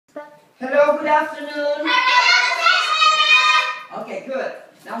Hello, good afternoon. Hello. Okay, good.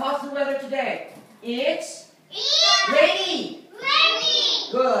 Now, how's the weather today? It's rainy.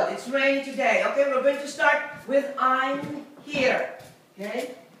 Rainy. Good, it's rainy today. Okay, we're going to start with I'm here.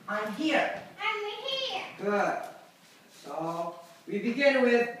 Okay, I'm here. I'm here. Good. So, we begin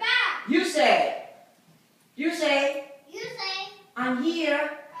with Back. you say. You say, You say. I'm here.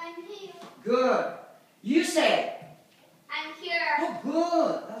 I'm here. Good. You say. I'm here. Oh,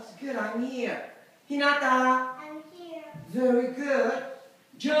 good. That's good. I'm here. Hinata. I'm here. Very good.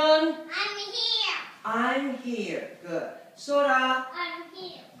 John. I'm here. I'm here. Good. Sora. I'm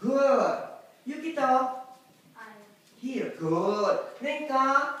here. Good. Yukito. I'm Here. Good.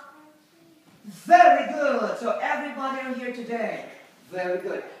 Ninka. Very good. So everybody are here today. Very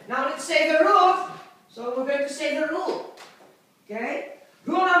good. Now let's say the rule. So we're going to say the rule. Okay?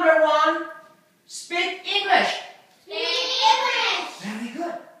 Rule number 1. Speak English. Speak English. Very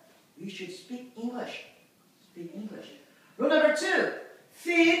good. You should speak English. Speak English. Rule number 2.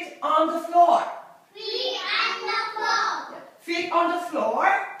 Feet on the floor. Feet on the floor. Feet on the floor.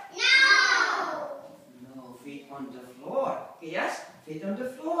 No. No, feet on the floor. Okay, yes? Feet on the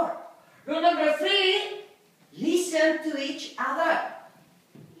floor. Rule number 3. Listen to each other.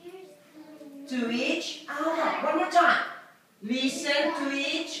 To each other. One more time. Listen to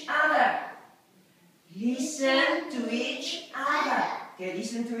each other. Listen to each other. Okay,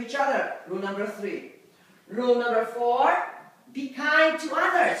 listen to each other. Rule number 3. Rule number 4. Be kind to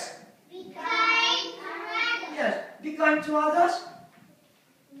others. Be kind to others. Yes. Be kind to others.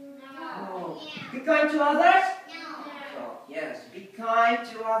 No. Be kind to others. No. Oh, yes. Be kind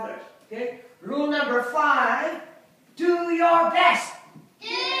to others. Okay. Rule number 5. Do your best. Do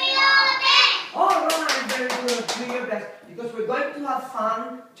your best. All right. Very good. Do your best. Because we're going to have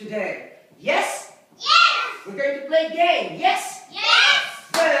fun today. Yes? Yes. We're going to play game. Yes? Yes.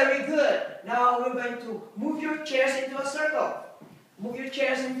 Very good. Now we're going to move your chairs into a circle. Move your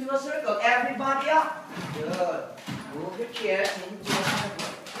chairs into a circle. Everybody up. Good. Move your chairs into a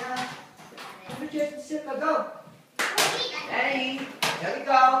circle. Yeah. Move your chairs into a circle. Go. Ready? There we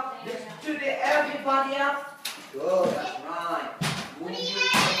go. Let's do the everybody up. Good. That's right. Move your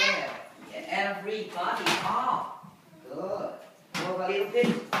chair. Yeah, everybody up. Good. Move a little bit.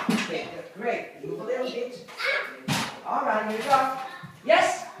 Okay, that's great. Move a little bit. All right, here we go.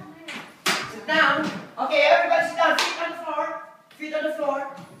 Yes? Sit down. Okay, everybody sit down. Feet on the floor. Feet on the floor.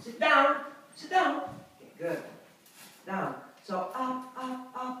 Sit down. Sit down. Okay, good. Down. So up, up,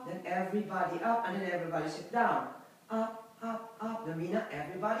 up. Then everybody up. And then everybody sit down. Up, up, up. Namina,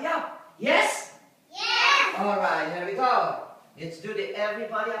 everybody up. Yes? Yes. All right, here we go. Let's do the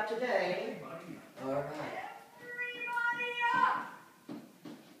everybody up today. All right. Everybody up.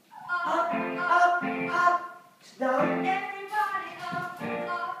 Up, up, up. Sit down. Everybody up. Sit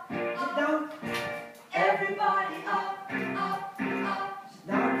down. Everybody up, up, up. Sit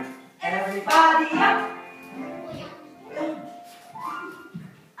down. Everybody up. Down.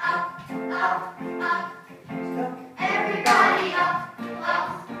 Up, up, up. Sit down. Everybody up,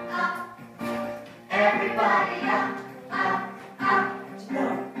 up. Everybody up, up. Sit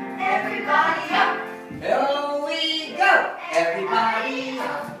down. Everybody up. Here we go. Everybody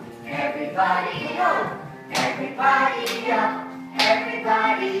up. Everybody up. Everybody up.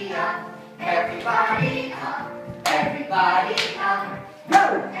 Everybody up. Everybody up. Everybody up. Go.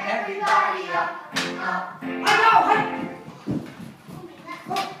 Everybody up. I know.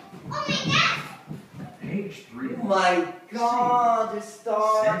 Oh my God. Page 3. Oh my God, the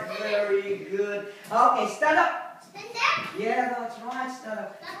star. Very good. Okay, stand up. Stand up. Yeah, that's right. Stand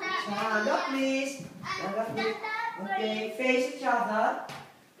up. Stand up, please. Stand up, please. Okay, face each other.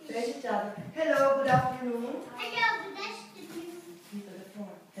 Face each other. Hello, good afternoon. Hello, good afternoon. Feet on the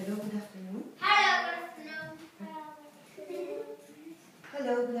floor. Hello, good afternoon. Hello, good afternoon.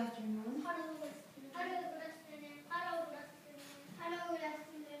 Hello, good afternoon. Hello, good afternoon.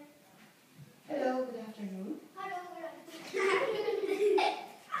 Hello, good afternoon. Hello, good afternoon. Hello, good afternoon.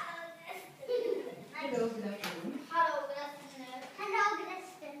 Hello, good afternoon. Hello, good afternoon. Hello, good afternoon.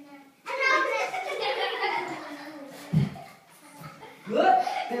 Hello, good afternoon. Hello, good afternoon. Good.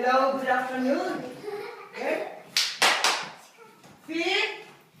 Hello, good afternoon. Okay. Feet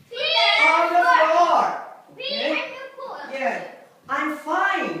on the floor. Okay. Yeah. I'm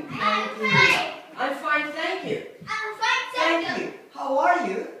fine. Thank you. I'm fine, thank you. Thank you. How are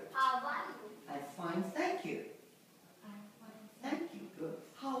you? I'm fine, thank you. Thank you. Good.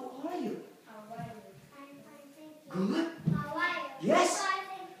 How are you? Good. Yes.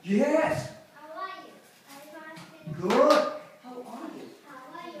 Yes. Good. How are you?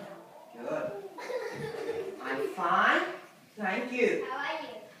 Good. I'm fine. Thank you. How are you?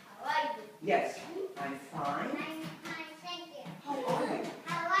 Yes, I'm fine. I'm fine, thank you. How are you?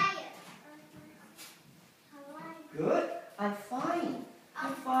 How are you? How are you? Good. I'm fine.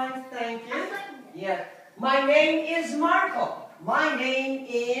 I'm fine, thank you. I'm fine. Yeah. My name is Marco. My name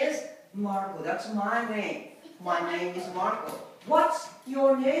is Marco. That's my name. My name is Marco. What's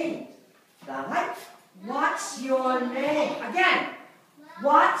your name? Right? What's your name? Again.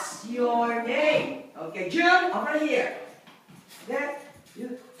 What's your name? Okay, June, over here. Okay.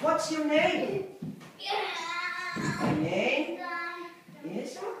 What's your name? My name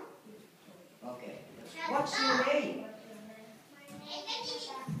is. Okay. What's your name?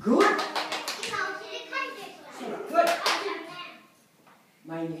 Good. Good.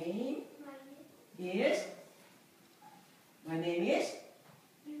 My name is. My name is.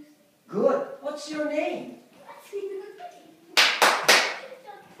 Good. What's your name?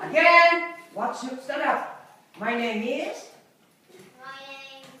 Again. What's your. Stand up. My name is.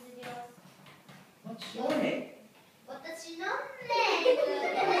 What's your name?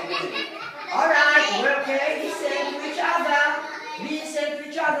 Alright, we're okay. Listen to each other. Listen to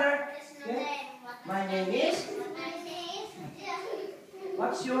each other. Okay. My name is.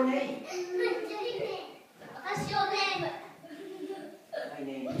 What's your name? What's your name? My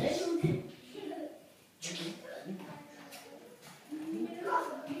name is.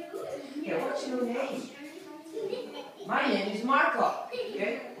 Yeah, what's your name? My name is Marco.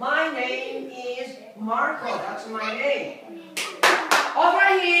 Okay. My name is Marco. That's my name.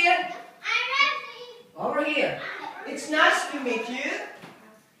 Over here. Over here. It's nice to meet you.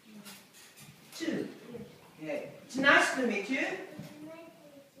 Two. Okay. It's nice to meet you.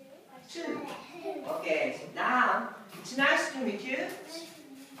 Two. Okay. Sit down. It's nice to meet you.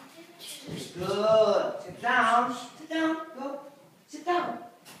 Good. Sit down. Sit down. Go. Sit down.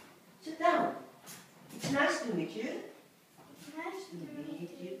 Sit down. It's nice to meet you. Nice to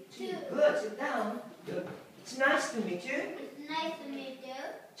meet you too. Good. Sit down. Good. It's nice to meet you. Nice to meet you.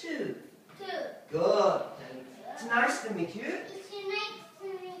 Two. Two. Good. It's nice to meet you. It's nice to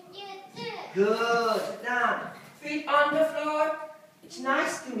meet you too. Good. Sit down. Feet on the floor. It's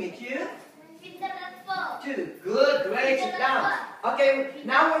nice to meet you. Feet on the floor. Two. Good. Great. Sit down. Okay.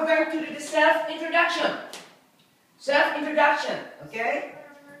 Now we're going to do the self-introduction. Self-introduction. Okay?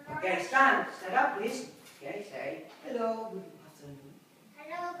 Okay. Stand up, please. Okay. Say hello. Good afternoon.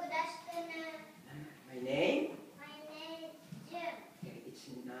 Hello, good afternoon. My name. My name is Jim. Okay. It's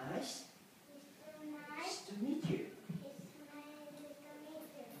nice. It's so nice. To meet you. It's nice to meet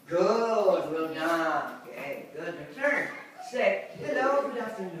you. Good. Well done. Okay. Good. Return. Say hello. Good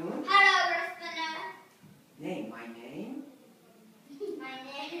afternoon. Hello, good afternoon. Name. My name. My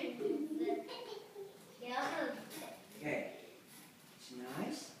name is Jim. Okay. It's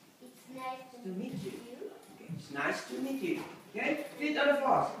nice It's nice to meet you. you. Okay. It's nice to meet you. Okay. Feet on the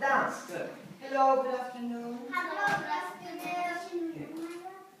floor. Sit down. Good. Hello. Good afternoon. Hello, good afternoon.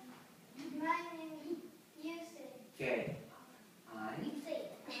 My name is Yusuf. Okay. I'm Yusuf.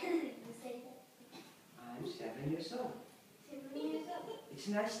 I'm 7 years old. 7 years old. It's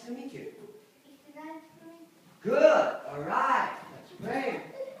nice to meet you. It's nice to meet Good. All right. That's great.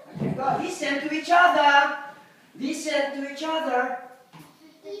 Okay. Go. Listen to each other. Listen to each other.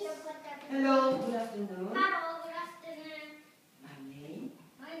 you. Hello. Good afternoon. Hello, good afternoon. My name.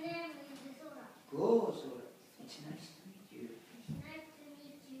 My name is Sora. Good. So it's nice to meet you. It's nice to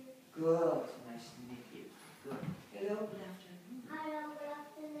meet you. Good. Nice to meet you. Good. Hello. Good afternoon. Hello, good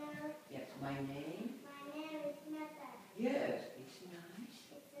afternoon. Yes. My name. My name is Meta. Yes. It's nice.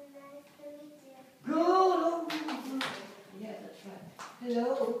 It's nice to meet you. Good. Oh, good. Yeah, that's right.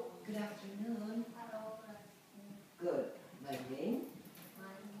 Hello. Good afternoon. Hello, good afternoon. Good. My name.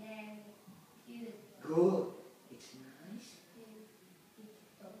 My name is Yusuf. Good. It's nice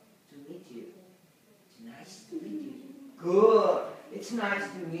to meet you. It's nice to meet you. Good. It's nice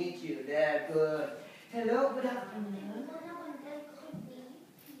to meet you. There. Good. Hello. Good afternoon.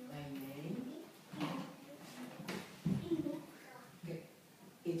 My name. Okay.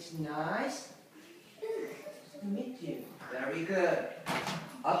 It's nice to meet you. Very good.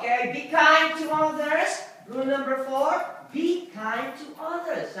 Okay, be kind to others. Rule number 4, be kind to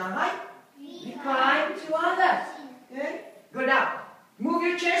others. Sound right? Be kind to others. Okay? Good now.